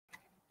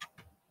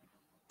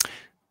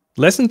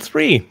Lesson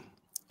 3,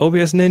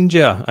 OBS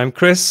Ninja. I'm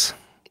Chris.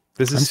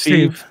 This is I'm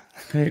Steve.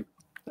 Hey.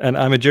 And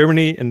I'm in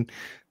Germany, and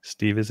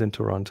Steve is in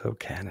Toronto,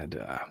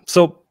 Canada.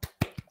 So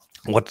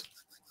what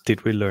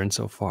did we learn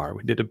so far?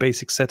 We did a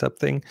basic setup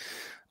thing.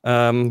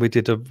 We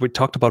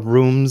talked about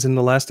rooms in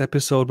the last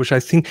episode, which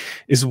I think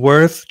is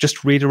worth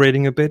just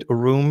reiterating a bit. A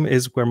room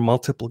is where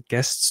multiple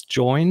guests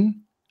join,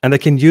 and they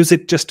can use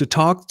it just to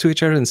talk to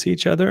each other and see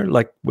each other,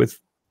 like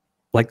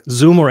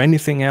Zoom or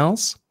anything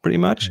else, pretty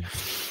much. Okay.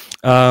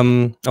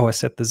 I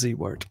said the Z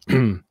word.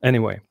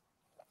 Anyway.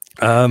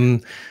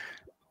 But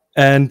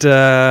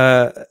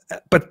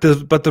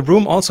the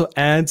room also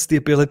adds the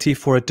ability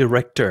for a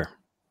director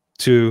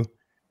to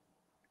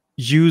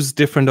use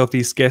different of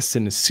these guests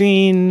in a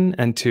scene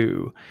and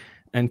to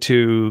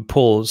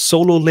pull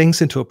solo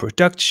links into a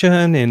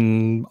production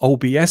in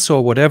OBS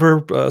or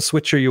whatever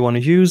switcher you want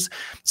to use.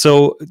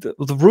 So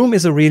the room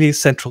is a really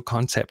central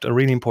concept, a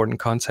really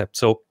important concept.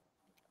 So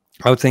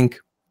I would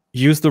think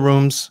use the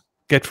rooms,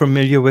 get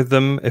familiar with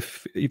them.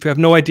 If you have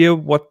no idea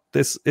what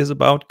this is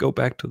about, go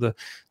back to the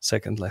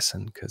second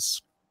lesson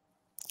because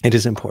it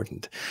is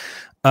important.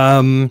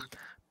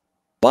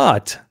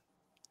 But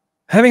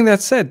having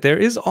that said, there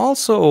is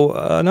also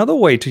another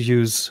way to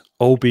use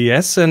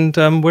OBS, and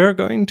we're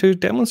going to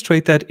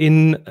demonstrate that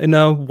in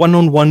a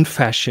one-on-one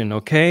fashion,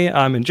 okay?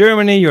 I'm in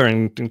Germany, you're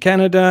in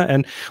Canada,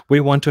 and we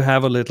want to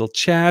have a little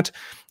chat,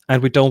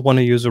 and we don't want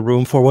to use a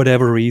room for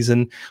whatever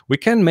reason. We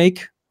can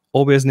make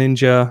OBS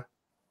Ninja,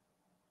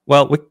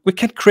 well, we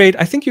can create,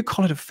 I think you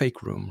call it a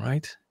fake room,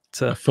 right?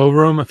 It's a faux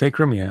room, a fake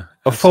room, yeah.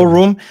 A faux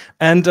room.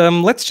 And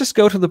let's just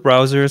go to the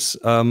browsers.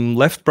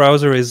 Left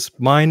browser is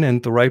mine,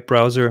 and the right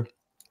browser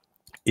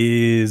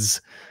is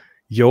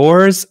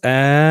yours.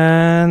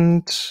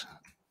 And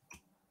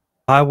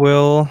I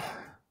will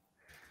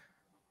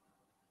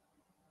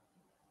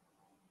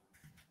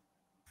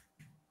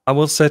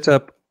set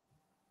up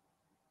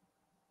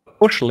a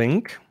push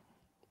link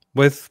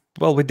with,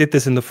 well, we did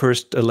this in the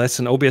first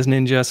lesson, OBS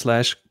Ninja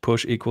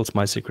 /push equals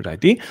my secret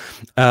ID.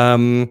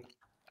 And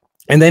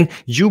then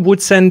you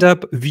would send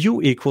up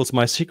view equals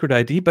my secret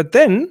ID, but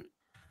then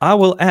I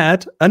will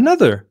add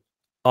another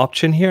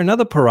option here,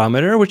 another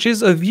parameter, which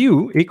is a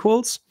view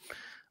equals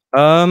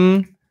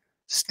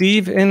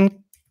Steve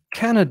in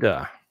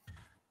Canada.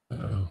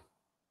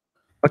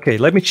 Okay,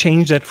 let me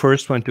change that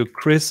first one to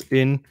Chris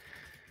in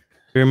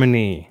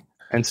Germany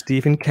and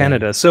Steve in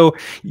Canada. So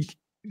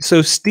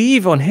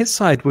Steve on his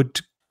side would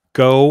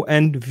go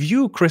and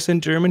view Chris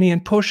in Germany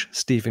and push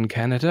Steve in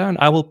Canada, and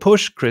I will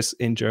push Chris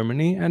in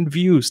Germany and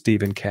view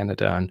Steve in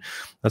Canada, and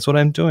that's what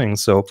I'm doing.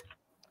 So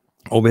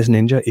OBS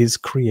Ninja is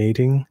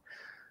creating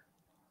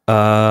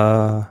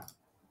a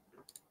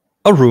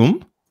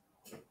room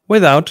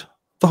without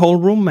the whole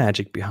room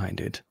magic behind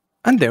it,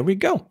 and there we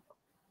go.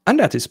 And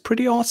that is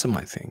pretty awesome,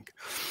 I think.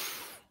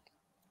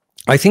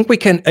 I think we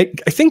can. I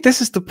think this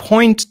is the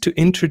point to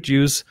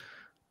introduce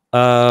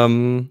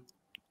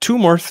two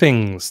more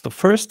things. The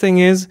first thing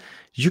is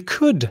you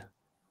could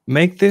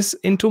make this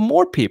into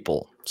more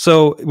people.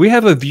 So we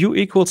have a view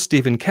equals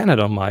Steve in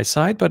Canada on my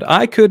side, but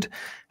I could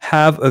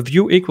have a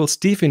view equals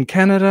Steve in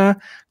Canada,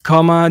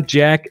 comma,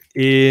 Jack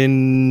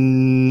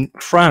in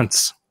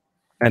France.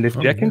 And if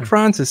Jack in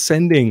France is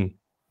sending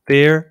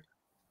their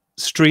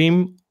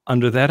stream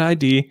under that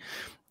ID,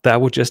 that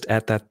would just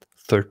add that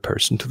third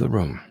person to the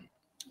room.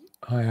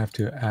 I have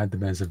to add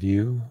them as a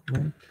view.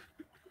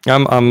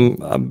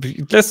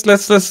 Let's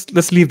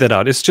leave that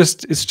out. It's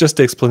just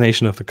the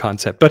explanation of the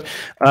concept. But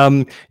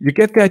you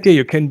get the idea.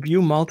 You can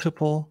view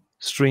multiple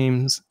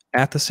streams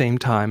at the same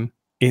time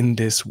in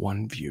this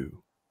one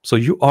view. So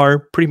you are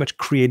pretty much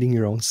creating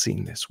your own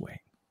scene this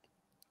way.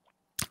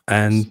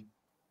 And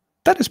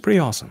that is pretty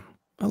awesome.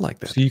 I like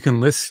that. So you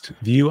can list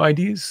view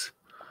IDs?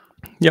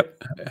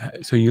 Yep.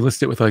 So you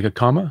list it with like a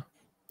comma?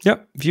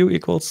 Yep, view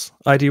equals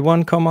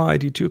ID1,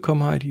 ID2,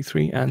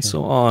 ID3, and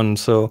so on.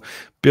 So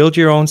build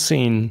your own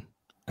scene,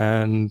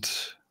 and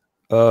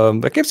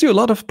that gives you a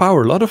lot of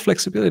power, a lot of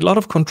flexibility, a lot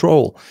of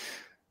control.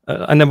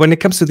 And then when it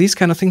comes to these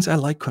kind of things, I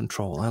like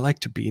control. I like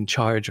to be in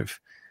charge of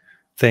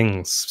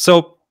things.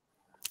 So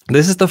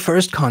this is the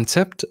first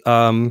concept.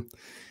 The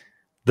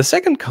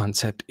second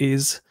concept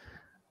is,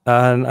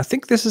 and I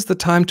think this is the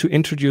time to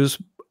introduce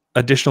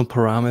additional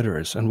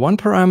parameters. And one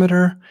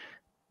parameter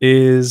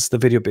is the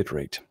video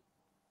bitrate.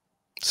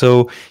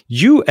 So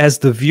you, as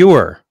the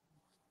viewer,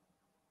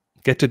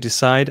 get to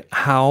decide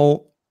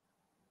how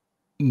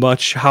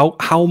much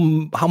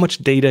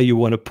data you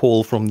want to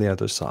pull from the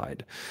other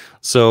side.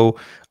 So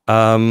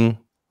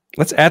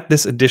let's add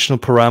this additional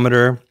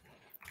parameter.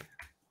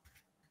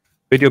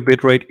 Video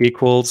bitrate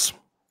equals,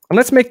 and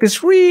let's make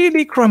this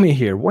really crummy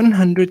here,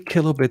 100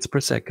 kilobits per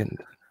second.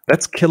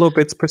 That's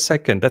kilobits per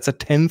second. That's a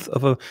 1/10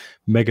 of a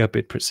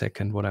megabit per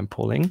second, what I'm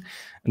pulling.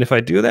 And if I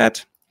do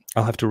that,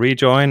 I'll have to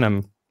rejoin.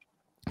 I'm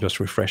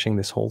just refreshing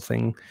this whole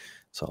thing.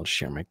 So I'll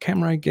share my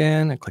camera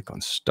again and click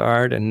on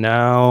start. And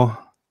now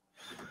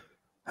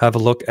have a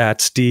look at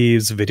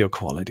Steve's video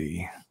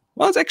quality.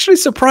 Well, it's actually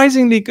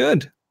surprisingly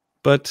good,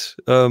 but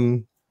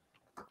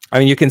I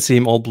mean, you can see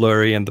them all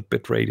blurry, and the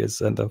bit rate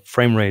is, and the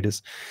frame rate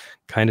is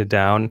kind of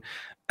down.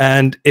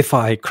 And if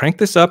I crank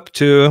this up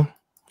to,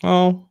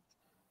 well,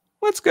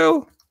 let's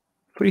go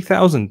 3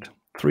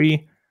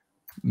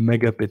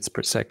 megabits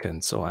per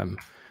second. So I'm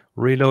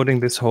reloading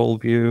this whole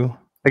view.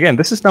 Again,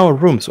 this is now a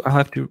room, so I'll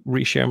have to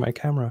reshare my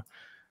camera.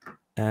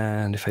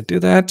 And if I do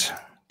that,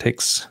 it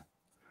takes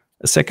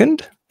a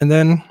second, and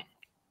then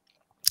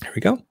here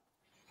we go.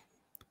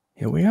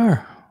 Here we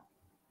are.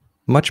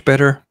 Much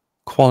better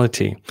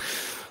quality.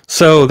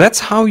 So that's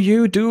how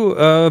you do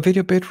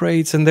video bit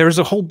rates. And there's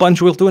a whole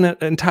bunch. We'll do an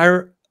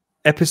entire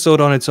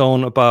episode on its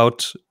own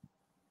about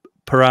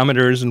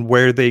parameters and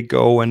where they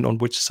go and on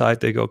which side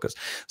they go, because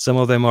some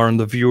of them are on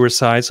the viewer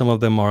side, some of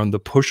them are on the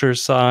pusher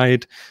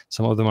side,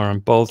 some of them are on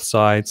both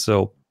sides.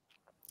 So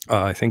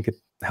I think it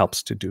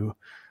helps to do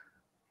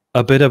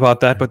a bit about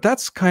that, but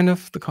that's kind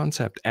of the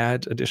concept.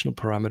 Add additional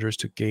parameters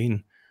to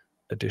gain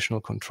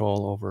additional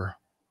control over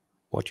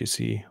what you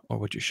see or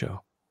what you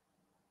show.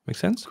 Make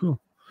sense? Cool.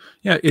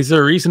 Yeah. Is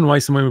there a reason why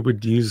someone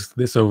would use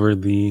this over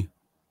the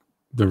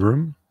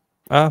room?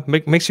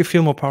 Makes you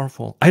feel more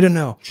powerful. I don't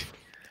know.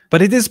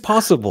 But it is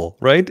possible,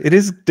 right? It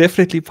is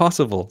definitely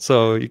possible.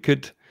 So you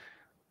could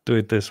do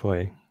it this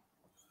way.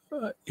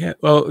 Yeah.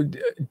 Well,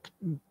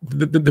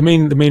 the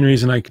main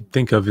reason I could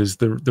think of is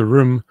the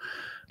room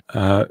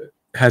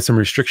has some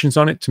restrictions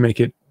on it to make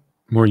it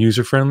more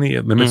user friendly.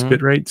 It limits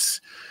bit rates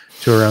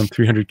to around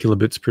 300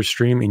 kilobits per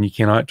stream, and you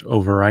cannot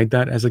override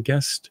that as a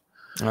guest.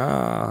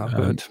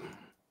 Good.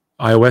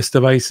 iOS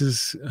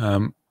devices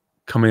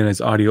come in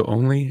as audio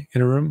only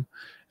in a room,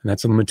 and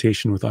that's a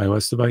limitation with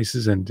iOS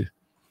devices. And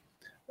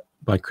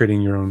by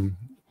creating your own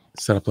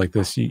setup like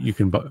this, you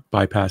can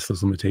bypass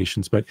those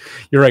limitations. But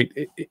you're right.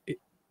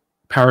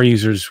 Power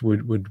users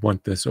would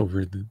want this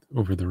over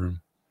the room.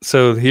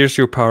 So here's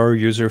your power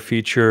user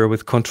feature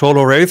with control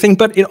over everything,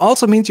 but it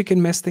also means you can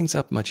mess things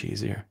up much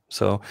easier.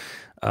 So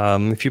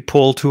if you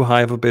pull too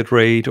high of a bit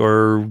rate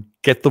or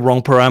get the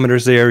wrong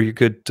parameters there, you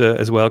could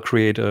as well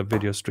create a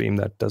video stream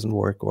that doesn't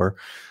work, or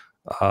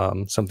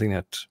something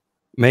that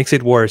makes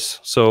it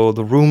worse. So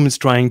the room is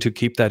trying to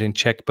keep that in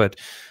check, but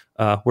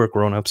we're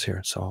grown-ups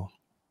here, so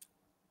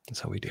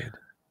that's how we did.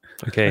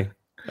 Okay,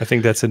 I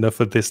think that's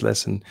enough of this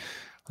lesson.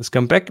 Let's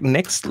come back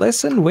next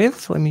lesson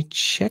with, let me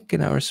check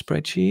in our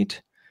spreadsheet.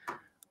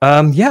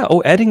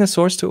 Adding a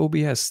source to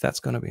OBS. That's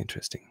going to be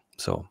interesting.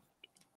 So